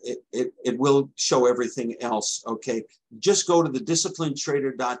it will show everything else. Okay, just go to the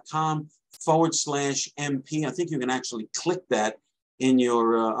disciplinedtrader.com/MP. I think you can actually click that in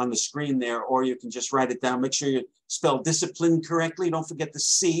your on the screen there, or you can just write it down. Make sure you spell discipline correctly. Don't forget the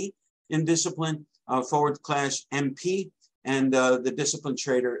C in discipline /MP. And the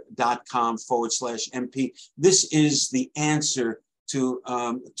disciplinedtrader.com/MP. This is the answer to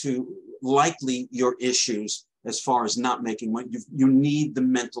likely your issues as far as not making money. You need the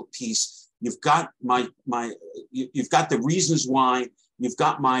mental peace. You've got you've got the reasons why. You've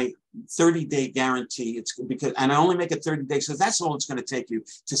got my 30-day guarantee. It's because, and I only make it 30 days, so that's all it's going to take you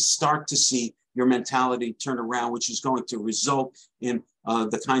to start to see your mentality turn around, which is going to result in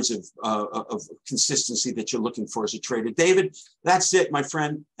the kinds of consistency that you're looking for as a trader. David, that's it, my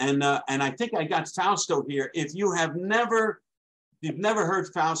friend. And I think I got Fausto here. If you've never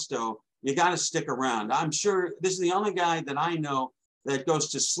heard Fausto, you got to stick around. I'm sure this is the only guy that I know that goes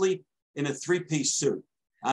to sleep in a 3-piece suit.